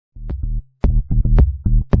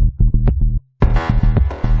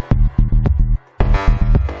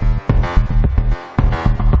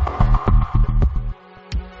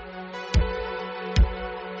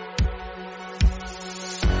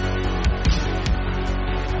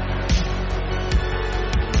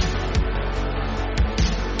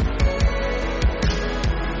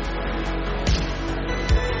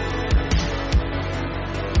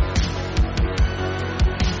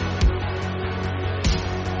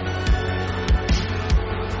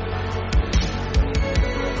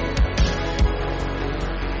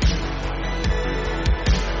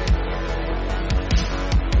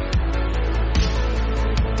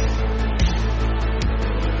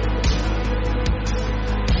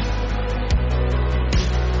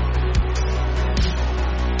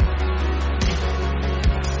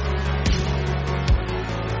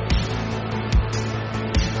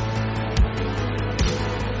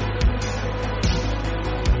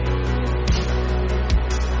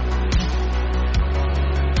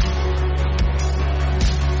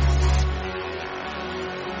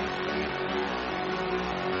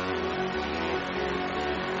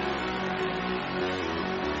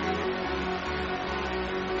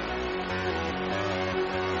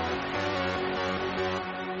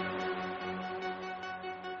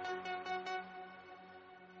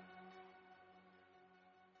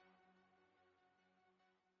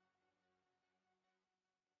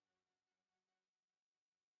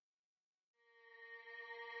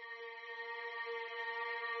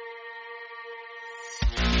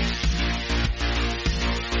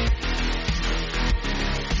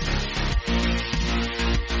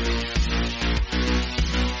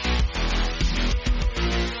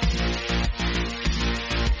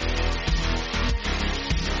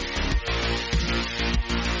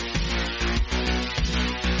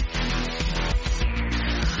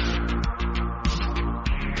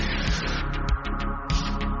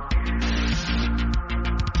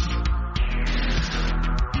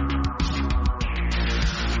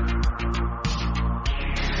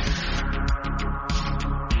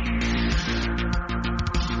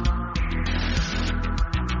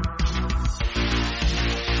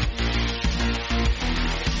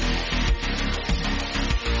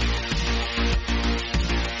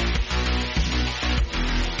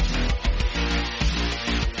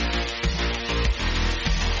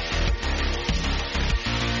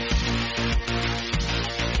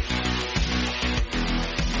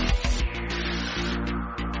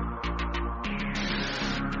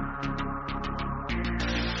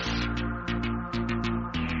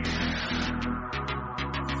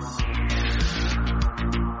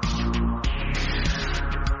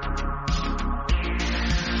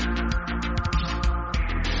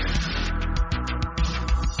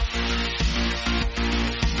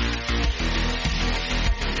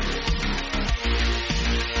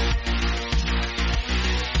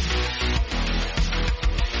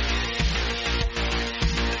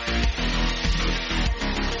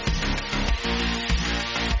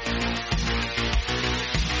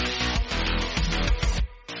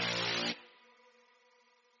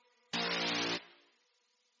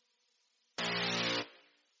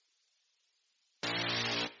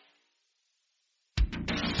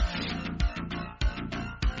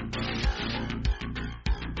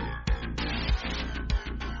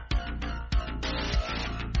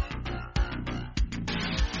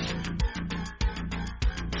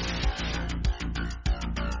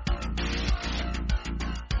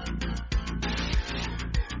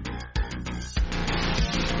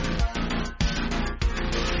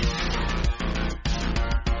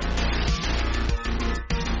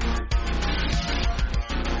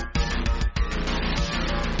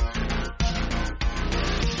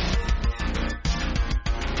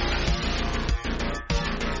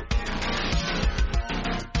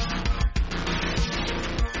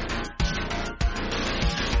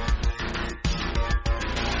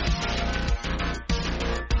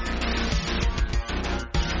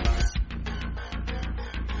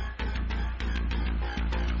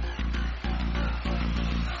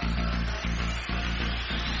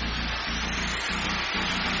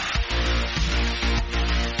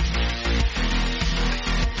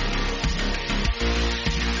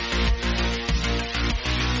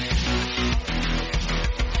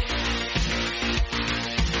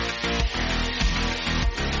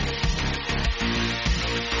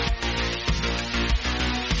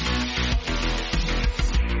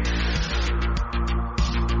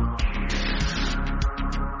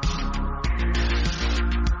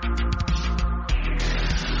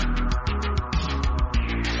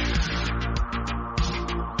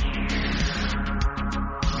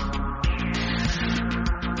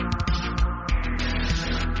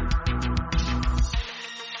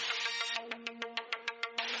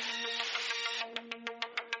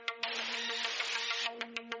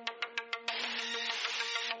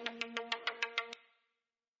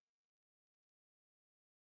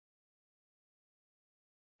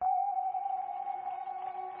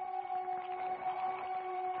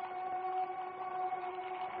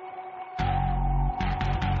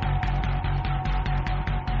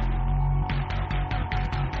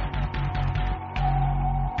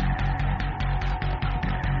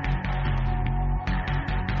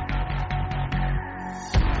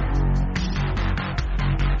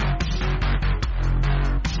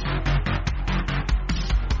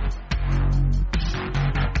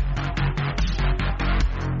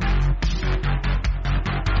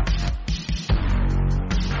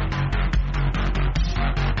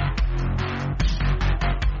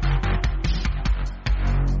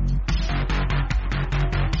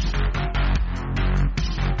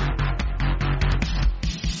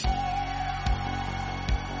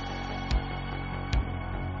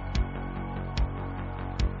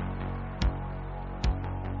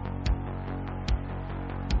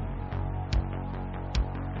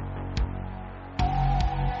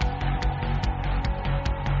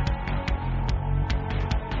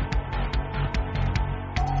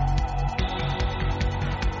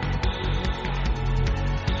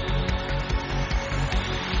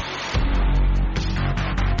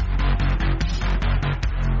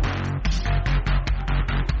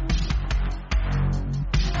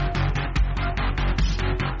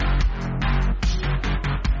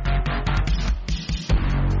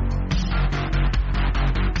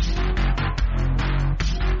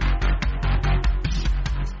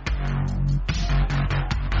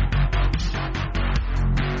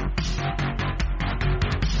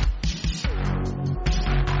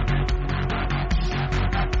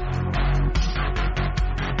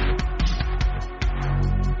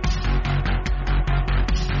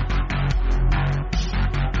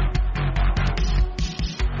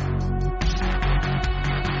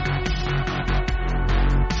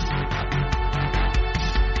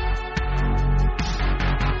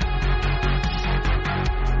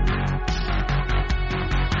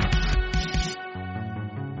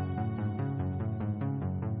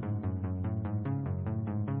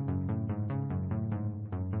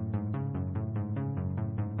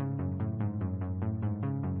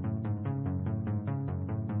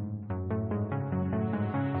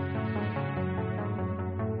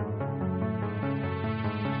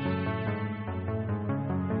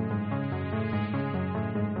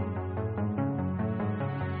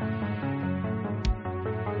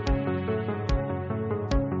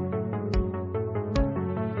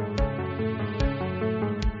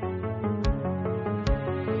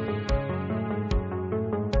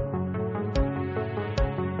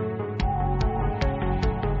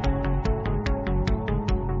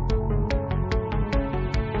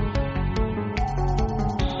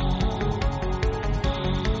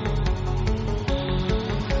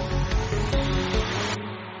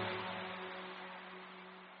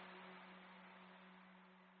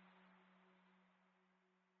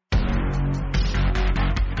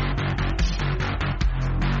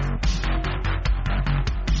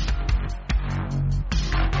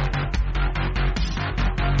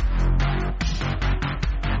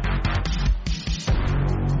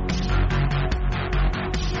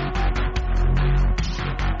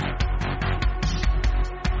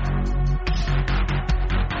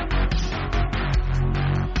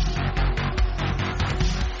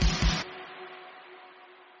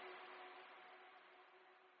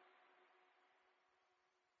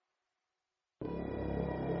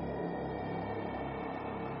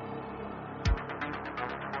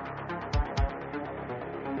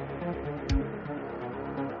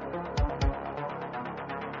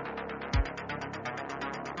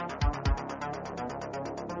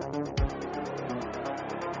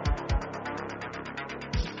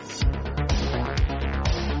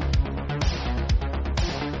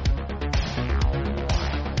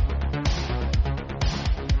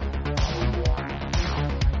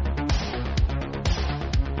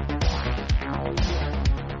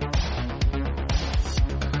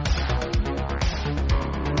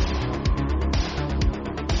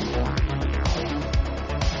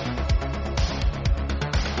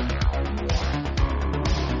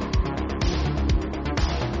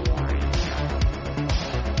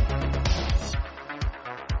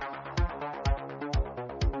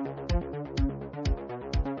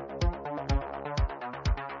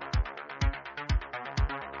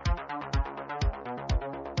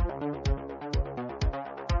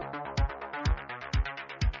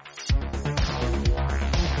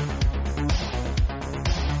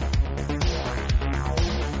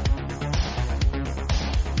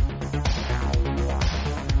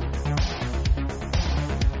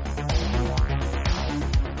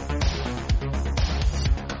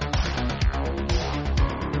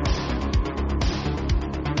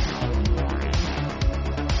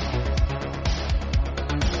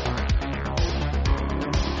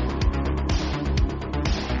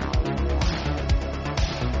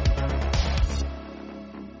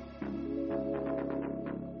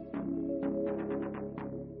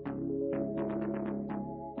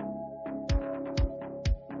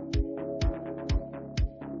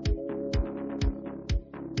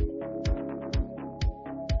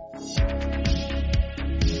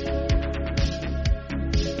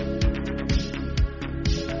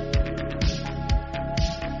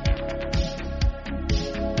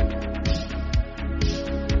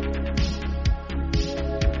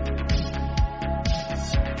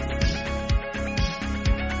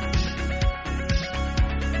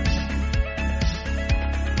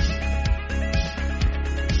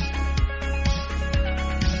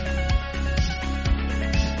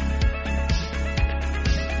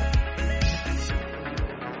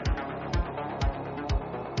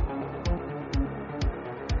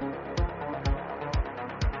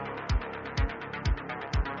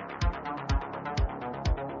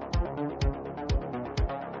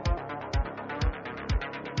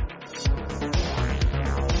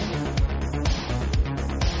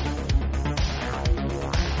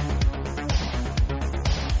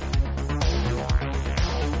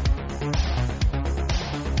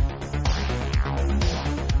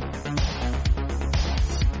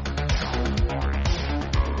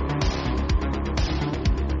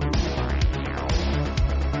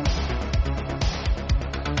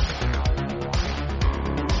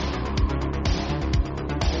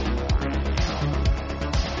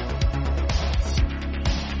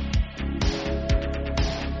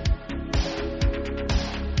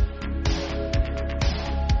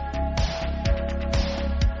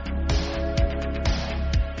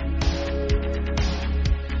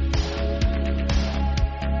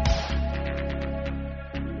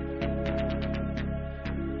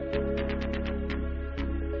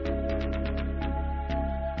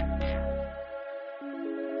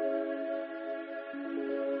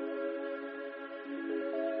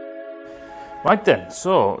Right then,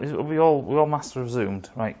 so we all master resumed.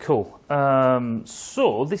 Right, cool.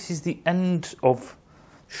 So this is the end of,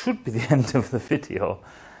 should be the end of the video.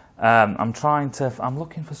 I'm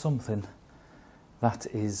looking for something that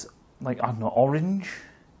is like, I don't know, orange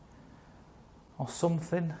or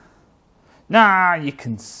something. Nah, you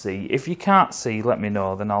can see. If you can't see, let me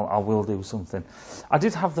know, then I will do something. I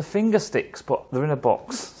did have the finger sticks, but they're in a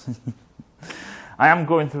box. I am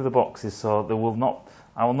going through the boxes, so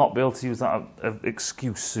I will not be able to use that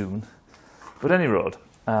excuse soon. But any road,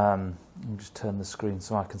 let me just turn the screen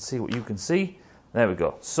so I can see what you can see. There we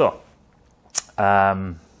go. So,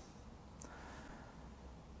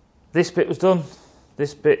 this bit was done.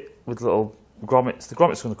 This bit with little grommets. The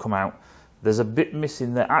grommet's going to come out. There's a bit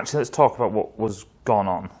missing there. Actually, let's talk about what was gone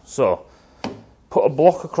on. So, put a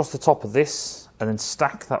block across the top of this and then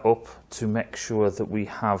stack that up to make sure that we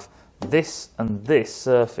have this and this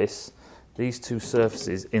surface, these two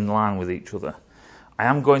surfaces in line with each other. I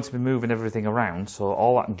am going to be moving everything around, so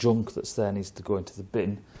all that junk that's there needs to go into the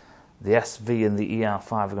bin. The SV and the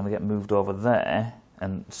ER5 are going to get moved over there,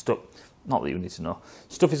 and stuff, not that you need to know,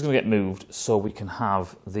 stuff is going to get moved so we can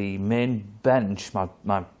have the main bench, my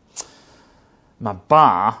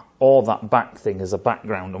bar, or that back thing as a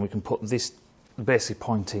background, and we can put this basically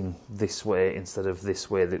pointing this way instead of this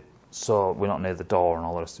way, so we're not near the door and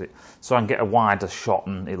all the rest of it. So I can get a wider shot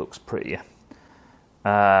and it looks prettier.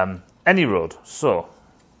 Any road, so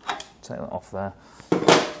take that off there.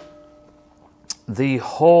 The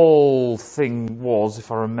whole thing was,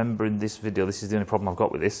 if I remember in this video, this is the only problem I've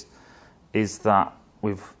got with this, is that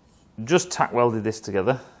we've just tack welded this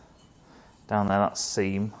together. Down there, that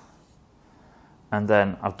seam. And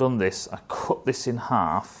then I've done this, I cut this in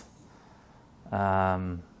half.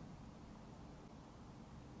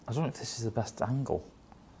 I don't know if this is the best angle.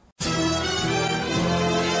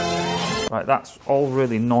 Right, that's all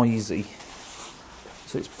really noisy.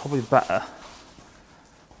 So it's probably better,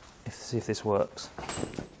 see if this works,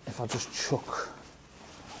 if I just chuck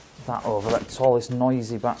that over. That's all this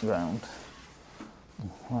noisy background.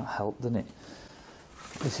 That helped, didn't it?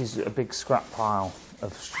 This is a big scrap pile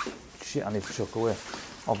of shit I need to chuck away.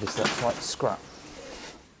 Obviously that's like scrap.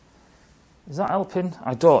 Is that helping?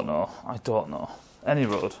 I don't know. Any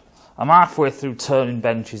road. I'm halfway through turning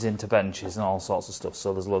benches into benches and all sorts of stuff,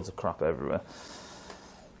 so there's loads of crap everywhere.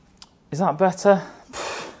 Is that better?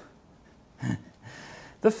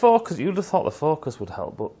 The focus, you'd have thought the focus would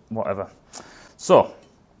help, but whatever. So,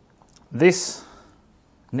 this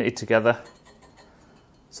knitted together,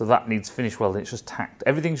 so that needs finish welding. It's just tacked.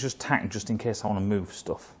 Everything's just tacked just in case I want to move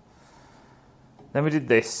stuff. Then we did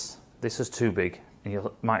this. This was too big. And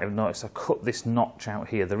you might have noticed I cut this notch out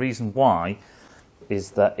here. The reason why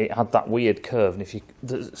is that it had that weird curve, and if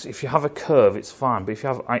you have a curve it's fine, but if you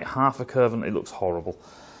have like half a curve and it looks horrible.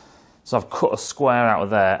 So I've cut a square out of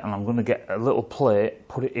there, and I'm going to get a little plate,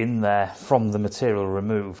 put it in there from the material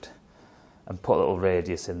removed, and put a little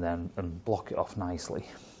radius in there and block it off nicely.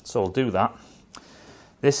 So I'll do that.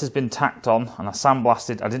 This has been tacked on, and I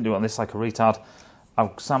sandblasted. I didn't do it on this like a retard.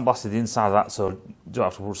 I've sandblasted the inside of that, so you don't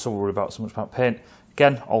have to worry about so much about paint.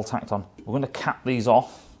 Again, all tacked on. We're going to cap these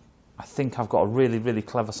off. I think I've got a really, really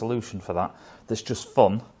clever solution for that. That's just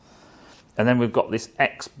fun. And then we've got this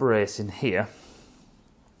X brace in here.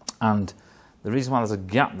 And the reason why there's a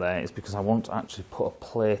gap there is because I want to actually put a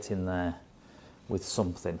plate in there with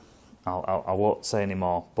something. I won't say any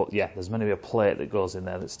more, but yeah, there's going to be a plate that goes in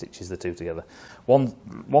there that stitches the two together.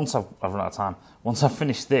 Once I've run out of time, once I've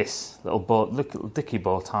finished this little dicky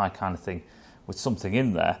bow tie kind of thing with something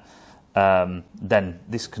in there, then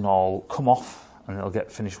this can all come off and it'll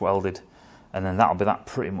get finished welded, and then that'll be that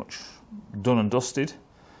pretty much done and dusted.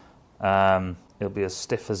 It'll be as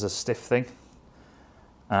stiff as a stiff thing,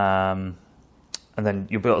 and then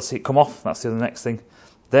you'll be able to see it come off. That's the other next thing.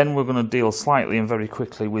 Then we're going to deal slightly and very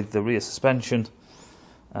quickly with the rear suspension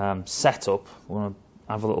setup. We're going to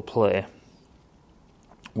have a little play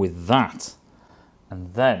with that,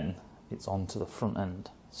 and then it's on to the front end.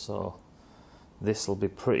 So this will be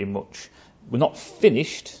pretty much, we're not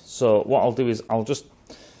finished, so what I'll do is I'll just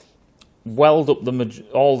weld up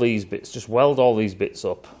all these bits, just weld all these bits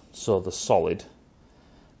up so they're solid,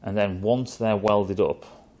 and then once they're welded up,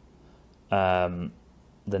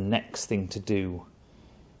 the next thing to do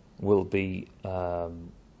will be,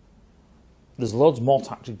 there's loads more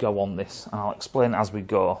to actually go on this, and I'll explain as we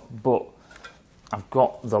go, but I've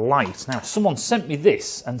got the light. Now, someone sent me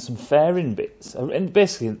this and some fairing bits, and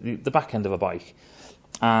basically the back end of a bike,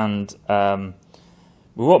 and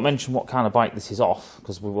we won't mention what kind of bike this is off,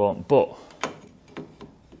 because we won't, but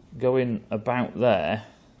going about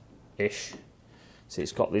there-ish, see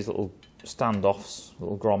it's got these little standoffs,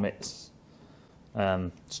 little grommets,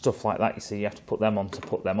 stuff like that. You see, you have to put them on to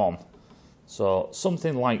put them on. So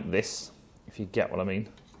something like this, if you get what I mean.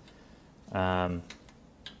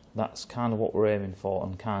 That's kind of what we're aiming for,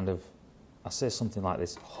 and kind of, I say something like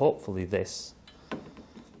this, hopefully this.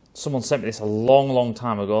 Someone sent me this a long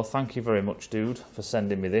time ago. Thank you very much, dude, for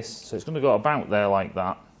sending me this. So it's going to go about there like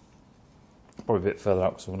that. Probably a bit further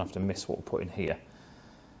out because we're going to have to miss what we're putting here.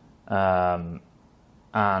 And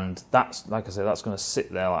that's, like I say, that's going to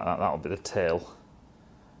sit there like that. That'll be the tail.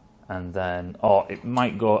 And then,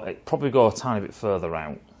 it probably go a tiny bit further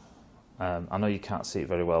out. I know you can't see it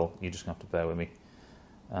very well. You're just going to have to bear with me.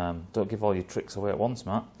 Don't give all your tricks away at once,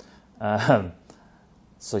 Matt.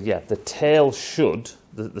 So yeah, the tail should,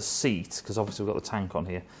 the seat, because obviously we've got the tank on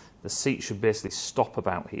here, the seat should basically stop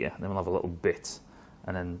about here, and then we'll have a little bit,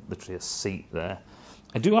 and then literally a seat there.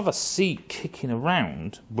 I do have a seat kicking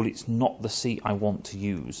around, but it's not the seat I want to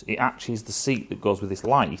use. It actually is the seat that goes with this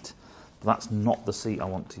light, but that's not the seat I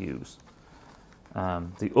want to use.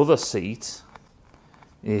 The other seat,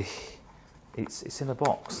 it's in a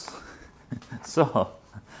box. So,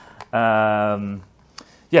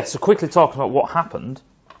 yeah, so quickly talking about what happened,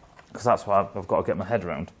 because that's what I've got to get my head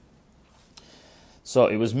around. So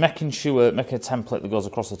it was making a template that goes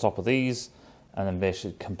across the top of these, and then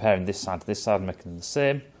basically comparing this side to this side, making them the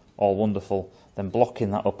same, all wonderful, then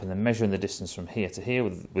blocking that up and then measuring the distance from here to here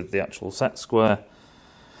with the actual set square.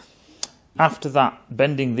 After that,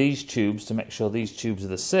 bending these tubes to make sure these tubes are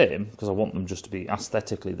the same, because I want them just to be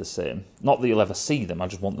aesthetically the same. Not that you'll ever see them, I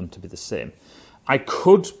just want them to be the same. I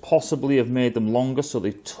could possibly have made them longer so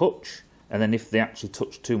they touch, and then if they actually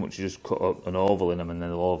touch too much, you just cut an oval in them and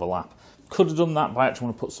then they'll overlap. Could have done that, but I actually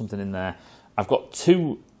want to put something in there. I've got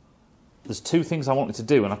there's two things I wanted to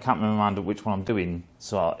do, and I can't remember which one I'm doing,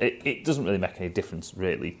 so it doesn't really make any difference,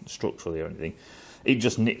 really, structurally or anything. It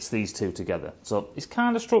just knits these two together. So it's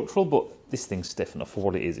kind of structural, but this thing's stiff enough for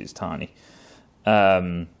what it is. It's tiny.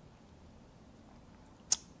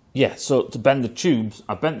 Yeah, so to bend the tubes,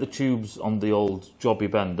 I bent the tubes on the old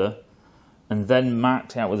jobby bender and then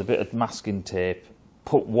marked it out with a bit of masking tape,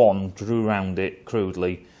 put one, drew around it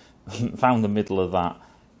crudely, found the middle of that,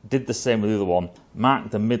 did the same with the other one,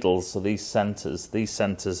 marked the middles, so these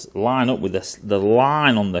centres line up with the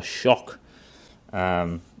line on the shock.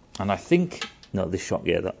 And I think, no, this shock,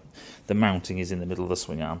 yeah, the mounting is in the middle of the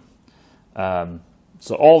swing arm.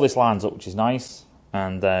 So all this lines up, which is nice,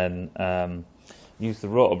 and then use the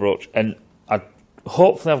rotor brooch, and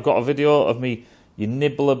hopefully I've got a video of me, you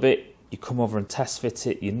nibble a bit, you come over and test fit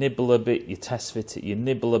it, you nibble a bit, you test fit it, you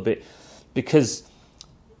nibble a bit, because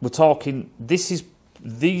we're talking, these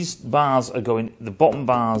bars are going, the bottom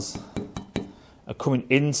bars are coming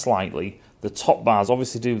in slightly, the top bars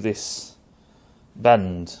obviously do this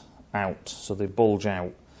bend out, so they bulge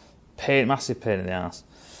out, massive pain in the ass.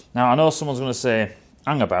 Now I know someone's going to say,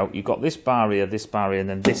 hang about, you've got this bar here, and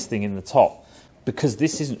then this thing in the top. Because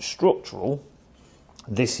this isn't structural,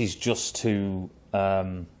 this is just to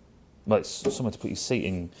well, it's somewhere to put your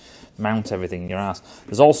seating, mount everything in your ass.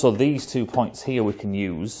 There's also these 2 points here we can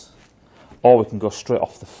use, or we can go straight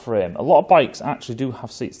off the frame. A lot of bikes actually do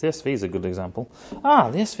have seats. The SV is a good example. Ah,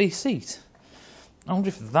 the SV seat. I wonder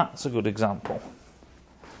if that's a good example.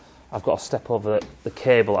 I've got to step over the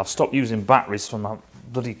cable. I've stopped using batteries from my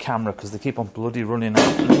bloody camera because they keep on bloody running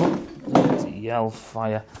out. Bloody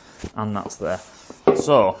hellfire. And that's there.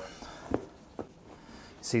 So,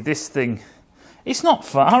 see this thing, it's not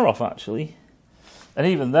far off actually. And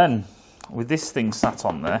even then, with this thing sat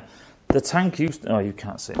on there, the tank used to, oh, you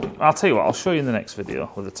can't see it. I'll tell you what, I'll show you in the next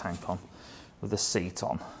video with the tank on, with the seat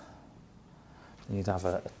on. You'd have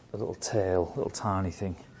a little tail, little tiny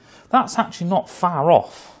thing. That's actually not far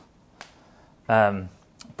off. But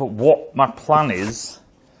what my plan is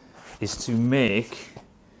to make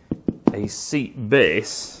a seat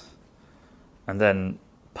base and then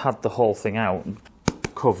pad the whole thing out and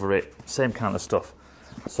cover it, same kind of stuff.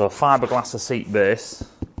 So a fiberglass seat base,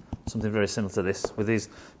 something very similar to this. With these,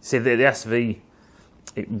 see the SV,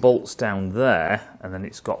 it bolts down there, and then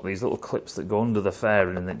it's got these little clips that go under the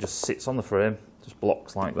fairing, and it just sits on the frame, just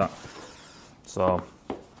blocks like that. So,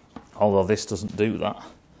 although this doesn't do that,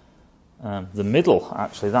 the middle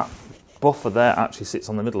actually, that buffer there actually sits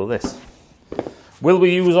on the middle of this. Will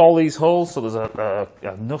we use all these holes? So there's a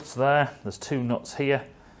nut there, there's 2 nuts here.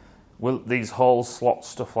 Will these holes, slots,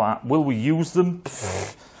 stuff like that, will we use them?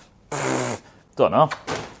 Don't know.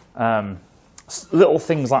 Little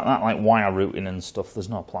things like that, like wire routing and stuff, there's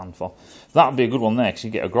no plan for. That would be a good one there, because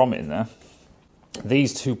you get a grommet in there.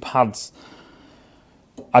 These 2 pads,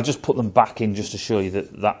 I just put them back in just to show you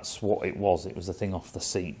that that's what it was. It was the thing off the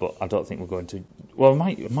seat, but I don't think we're going to... Well,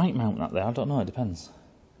 we might mount that there, I don't know, it depends.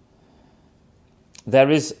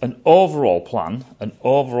 There is an overall plan, an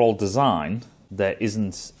overall design. There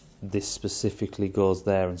isn't this specifically goes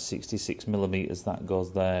there and 66mm that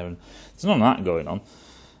goes there, and there's none of that going on.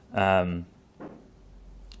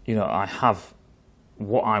 You know, I have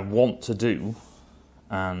what I want to do,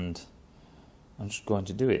 and I'm just going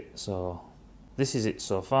to do it. So this is it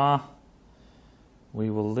so far.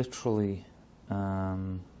 We will literally, yeah,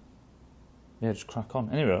 just crack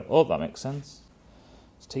on. Anyway, I hope that makes sense.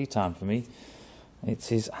 It's tea time for me.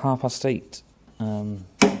 It is 8:30.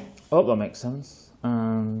 Hope that makes sense.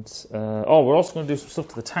 And oh, we're also going to do some stuff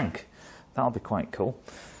to the tank. That'll be quite cool.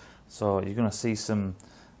 So you're going to see some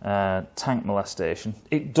tank molestation.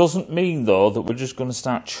 It doesn't mean though that we're just going to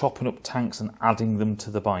start chopping up tanks and adding them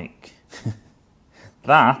to the bike.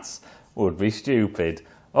 That would be stupid.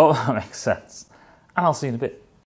 Oh, that makes sense. And I'll see you in a bit.